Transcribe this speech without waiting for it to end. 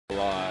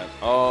lot.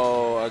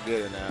 Oh, I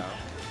get it now.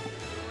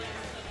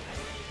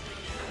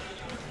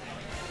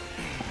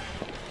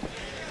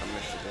 I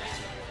missed it.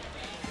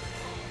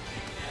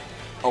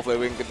 Hopefully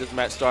we can get this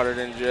match started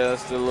in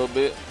just a little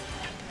bit.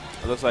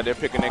 It looks like they're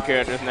picking their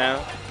characters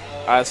now.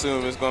 I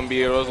assume it's going to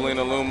be a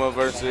Rosalina Luma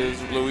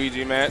versus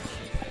Luigi match.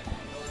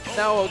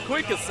 Now, a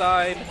quick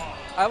aside,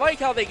 I like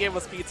how they gave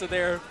us pizza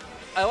there.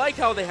 I like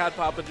how they had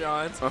Papa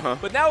John's,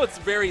 but now it's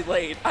very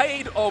late. I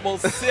ate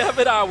almost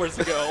 7 hours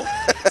ago,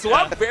 so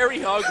I'm very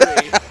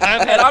hungry.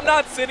 And I'm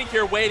not sitting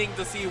here waiting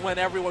to see when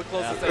everyone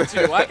closes at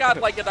 2. I got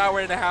like an hour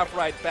and a half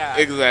right back.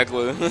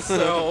 Exactly.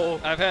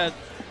 So I've had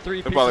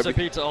 3 pieces of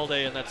pizza all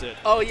day, and that's it.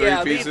 Oh,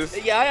 yeah. 3 pieces?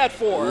 Yeah, I had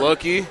 4.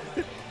 Lucky.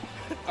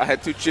 I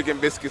had 2 chicken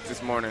biscuits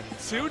this morning.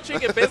 2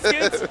 chicken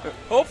biscuits?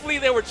 Hopefully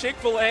they were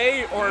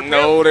Chick-fil-A or...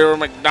 No, they were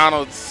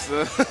McDonald's.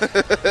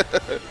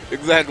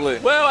 Exactly.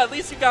 Well, at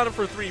least you got them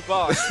for $3.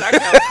 That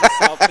counts for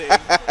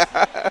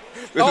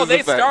something. Oh,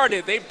 they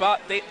started. They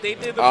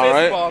did the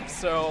fist bump,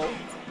 so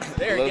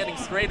they're getting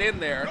straight in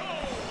there.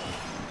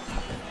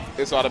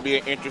 This ought to be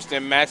an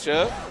interesting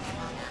matchup.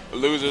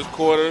 Losers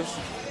quarters.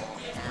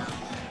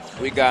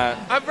 We got...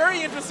 I'm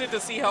very interested to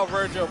see how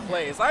Virgo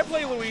plays. I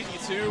play Luigi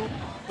too,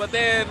 but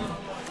then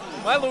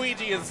my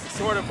Luigi is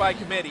sort of by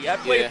committee. I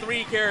played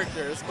 3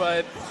 characters,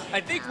 but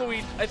I think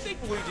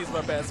Luigi's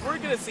my best. We're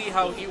gonna see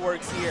how he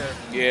works here.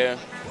 Yeah,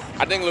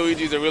 I think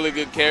Luigi's a really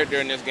good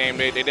character in this game.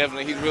 They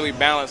definitely, he's really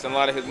balanced, and a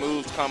lot of his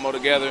moves combo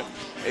together.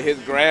 And his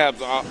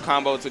grabs are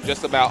combo to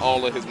just about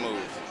all of his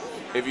moves.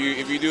 If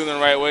you do them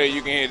the right way,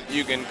 you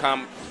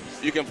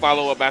can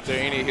follow up after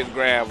any of his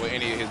grab with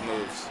any of his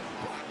moves.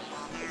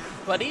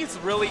 But he's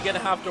really gonna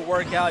have to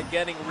work out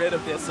getting rid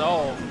of this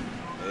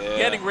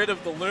getting rid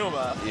of the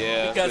Luma.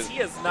 Yeah. Because he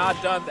has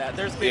not done that.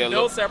 There's been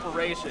no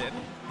separation.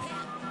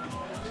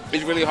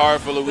 It's really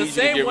hard for Luigi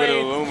to get rid of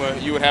the Luma.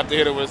 You would have to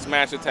hit it with a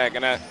smash attack,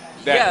 and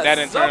that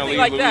in turn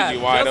leaves Luigi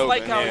wide open. Just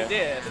like how he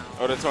did.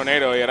 Or the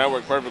tornado, that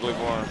worked perfectly for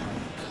him.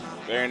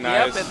 Very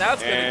nice. Yep, and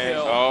that's going to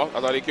kill. Oh, I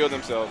thought he killed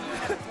himself.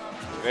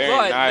 Very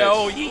nice.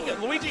 No,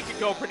 Luigi could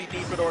go pretty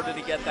deep in order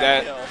to get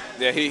that kill.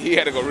 Yeah, he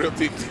had to go real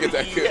deep to get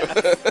that kill.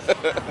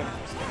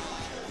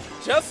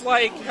 Just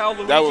like how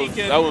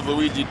Luigi that was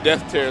Luigi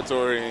death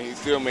territory, and he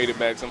still made it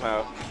back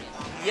somehow.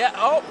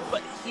 Yeah,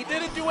 but he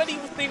didn't do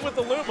anything with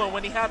the Luma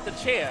when he had the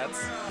chance.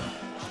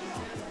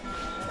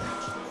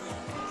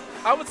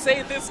 I would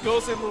say this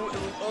goes in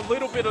a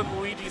little bit in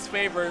Luigi's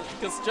favor,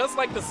 because just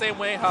like the same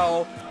way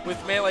how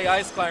with Melee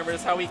Ice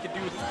Climbers, how he could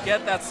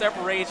get that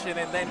separation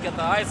and then get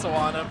the ISO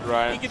on him,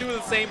 he can do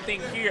the same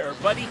thing here,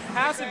 but he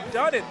hasn't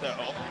done it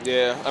though.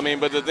 Yeah, I mean,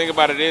 but the thing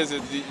about it is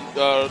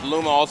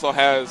Luma also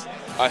has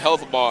a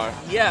health bar,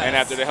 and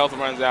after the health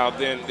runs out,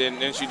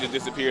 then she just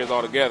disappears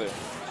altogether.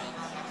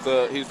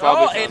 So he's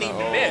probably and he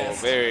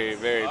missed. Very,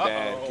 very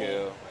bad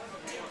kill.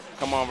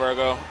 Come on,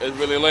 Virgo. It's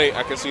really late.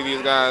 I can see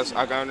these guys.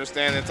 I can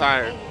understand they're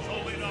tired.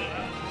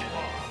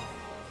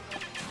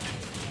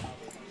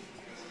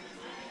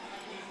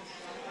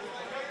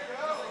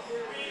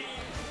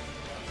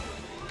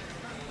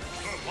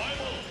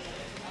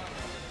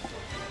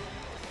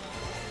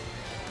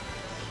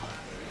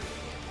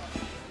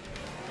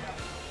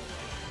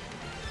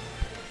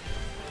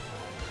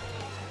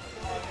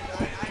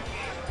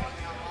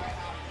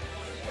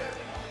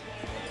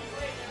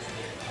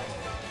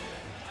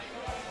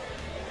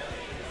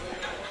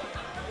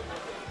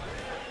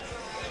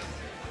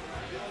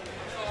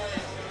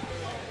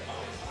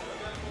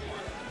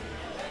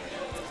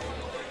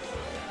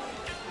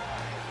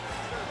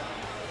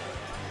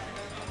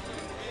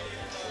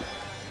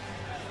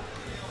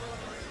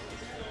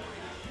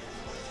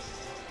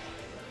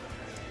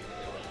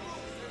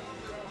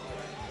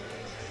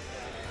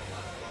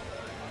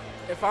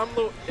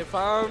 If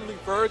I'm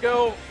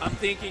Virgo, I'm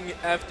thinking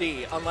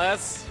FD,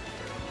 unless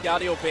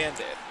Gadiel banned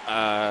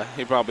it.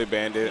 He probably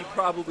banned it. He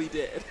probably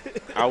did.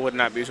 I would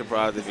not be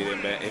surprised if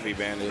he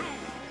banned it.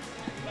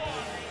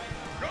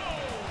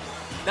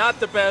 Not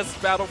the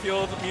best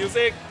Battlefield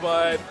music,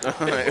 but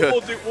it'll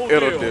do.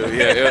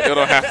 Yeah,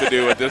 it'll have to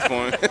do at this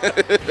point.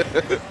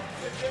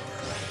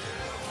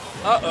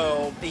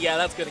 Uh-oh. Yeah,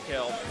 that's going to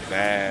kill.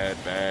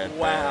 Bad.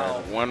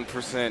 Wow.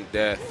 1%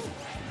 death.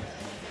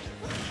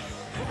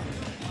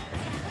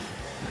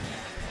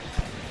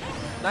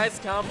 Nice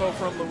combo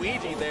from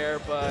Luigi there,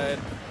 but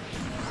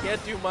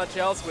can't do much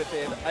else with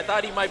it. I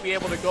thought he might be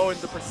able to go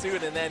into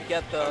pursuit and then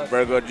get the...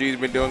 Virgo G's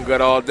been doing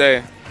good all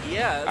day.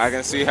 Yes. I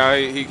can see how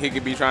he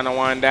could be trying to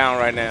wind down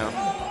right now.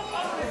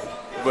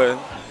 But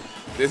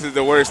this is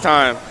the worst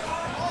time.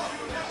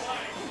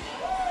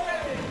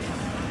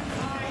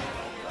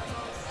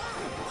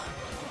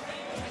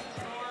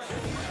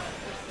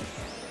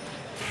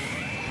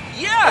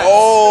 Yes!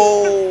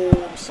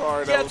 Oh, I'm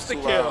sorry. That Gets was the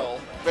too kill.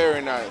 loud.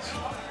 Very nice.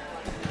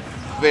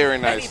 Very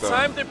nice. And he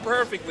timed it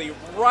perfectly.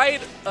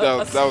 Right, that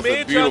was a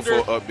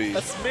beautiful upbeat.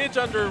 A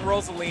smidge under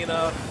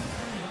Rosalina.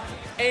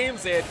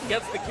 Aims it,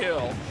 gets the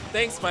kill.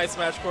 Thanks, my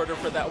Smash Quarter,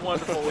 for that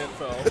wonderful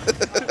info.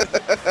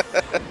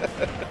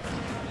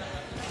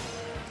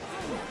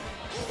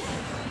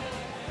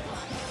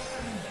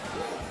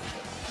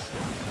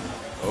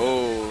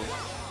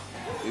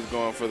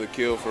 going for the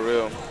kill for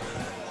real.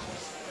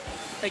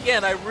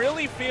 Again, I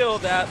really feel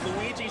that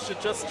Luigi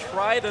should just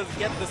try to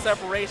get the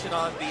separation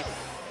on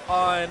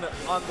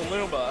the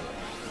Luma.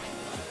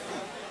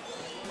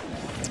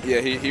 Yeah,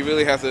 he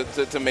really has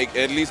to make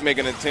at least make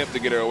an attempt to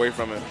get her away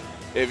from him.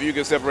 If you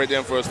can separate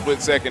them for a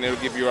split second,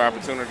 it'll give you an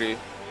opportunity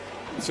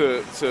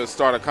to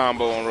start a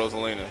combo on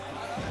Rosalina.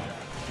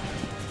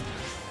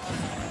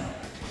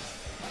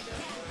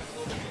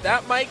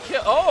 That might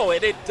kill. Oh,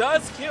 and it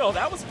does kill.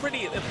 That was pretty.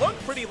 It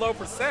looked pretty low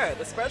percent,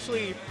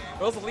 especially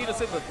Rosalina's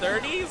in the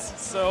 30s.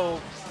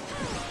 So,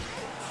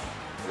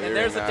 and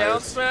there's a down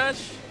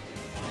smash.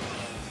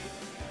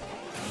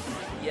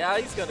 Yeah,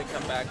 he's gonna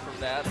come back from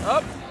that.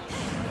 Up.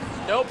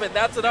 Nope, and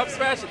that's an up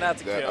smash, and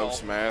that's a kill. That up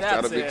smash.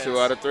 That's That'll be 2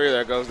 out of 3.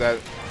 There goes that.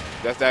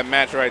 That's that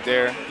match right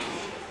there.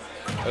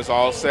 It's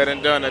all said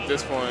and done at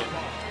this point.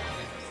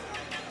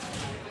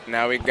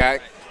 Now we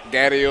got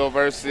Gadiel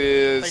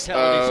versus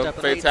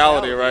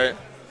Fatality, right?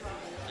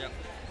 Yep.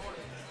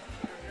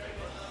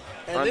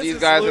 Aren't these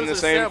guys in the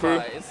same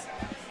crew?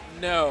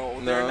 No,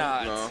 they're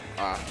not. No.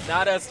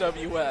 Not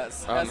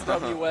SWS.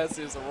 SWS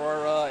is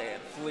Aurora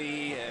and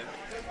Flea and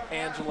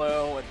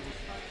Angelo and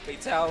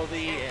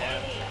Fatality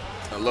and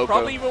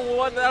probably even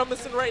one that I'm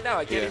missing right now.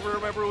 I can't even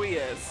remember who he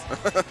is.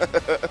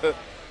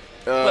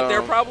 But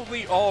they're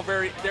probably all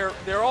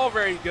they're all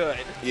very good.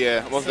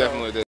 Yeah, most definitely.